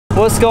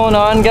What's going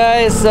on,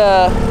 guys?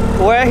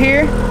 We're out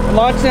here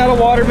launching out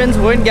of Waterman's.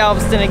 We're in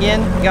Galveston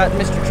again. Got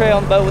Mr. Trey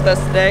on the boat with us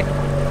today.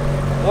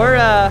 We're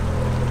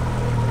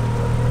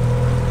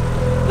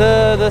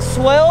the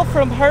swell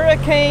from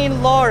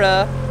Hurricane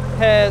Laura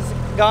has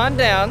gone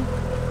down,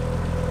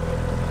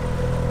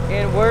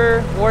 and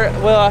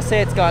well, I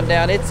say it's gone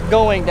down. It's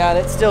going down.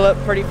 It's still up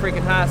pretty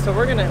freaking high. So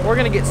we're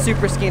gonna get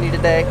super skinny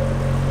today.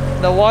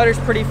 The water's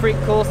pretty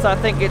freaking cool, so I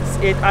think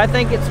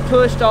it's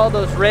pushed all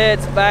those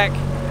reds back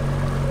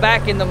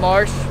in the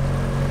marsh.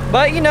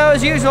 But you know,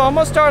 as usual, I'm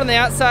gonna start on the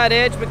outside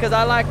edge because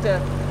I like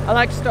to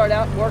start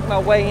out and work my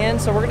way in.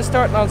 So we're gonna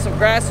start on some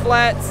grass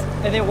flats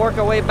and then work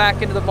our way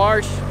back into the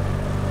marsh.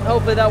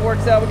 Hopefully that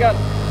works out. We got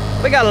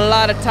a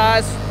lot of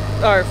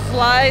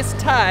flies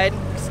tied.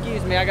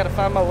 Excuse me, I gotta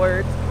find my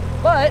words.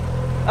 But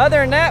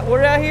other than that,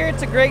 we're out here.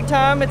 It's a great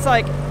time. It's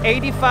like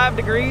 85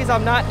 degrees.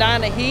 I'm not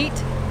dying of heat.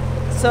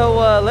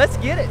 So let's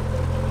get it.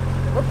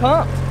 We're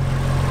pumped.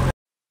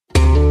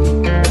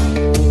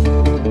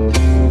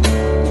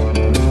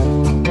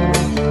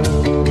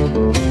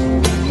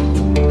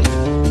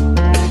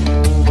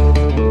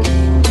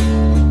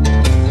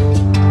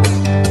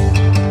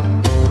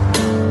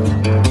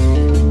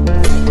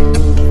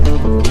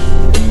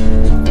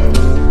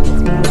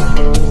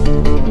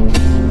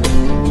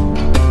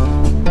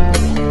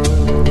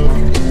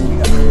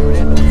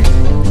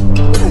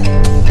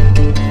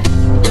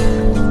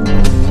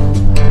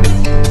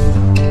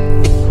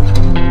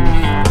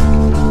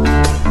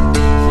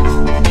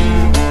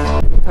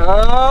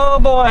 Oh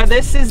boy,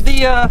 this is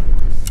the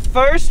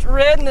first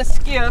red in the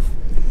skiff.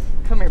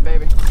 Come here,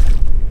 baby.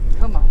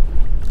 Come on.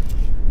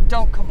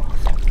 Don't come on.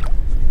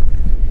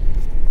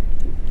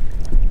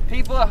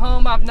 People at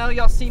home, I know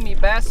y'all see me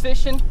bass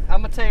fishing.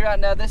 I'm gonna tell you right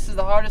now, this is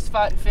the hardest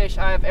fighting fish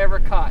I have ever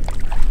caught.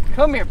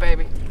 Come here,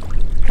 baby.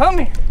 Come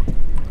here.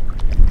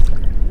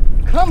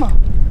 Come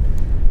on.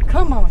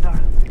 Come on,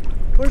 darling.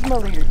 Where's my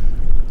leader?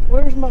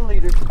 Where's my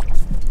leader?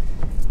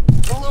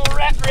 A little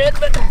rat red,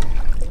 but...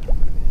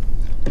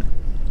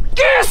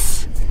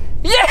 Yes!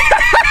 Yeah!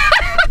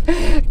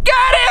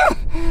 Got him!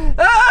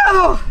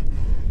 Oh!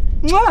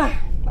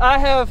 I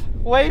have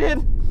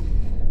waited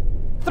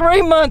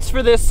 3 months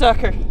for this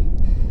sucker.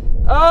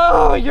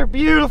 Oh, you're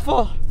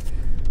beautiful.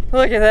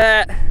 Look at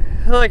that.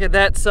 Look at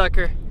that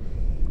sucker.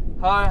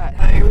 All right,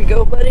 here we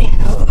go, buddy.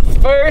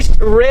 First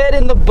red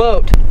in the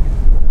boat.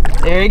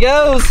 There he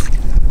goes.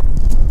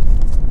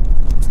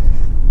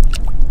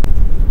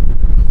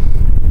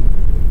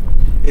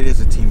 It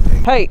is a team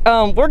thing. Hey,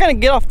 we're gonna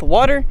get off the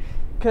water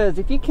because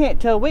if you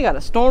can't tell, we got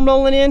a storm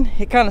rolling in.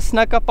 It kind of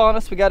snuck up on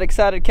us. We got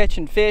excited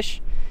catching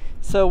fish,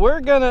 so we're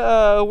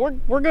gonna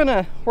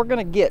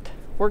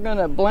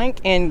blank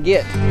and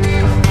get.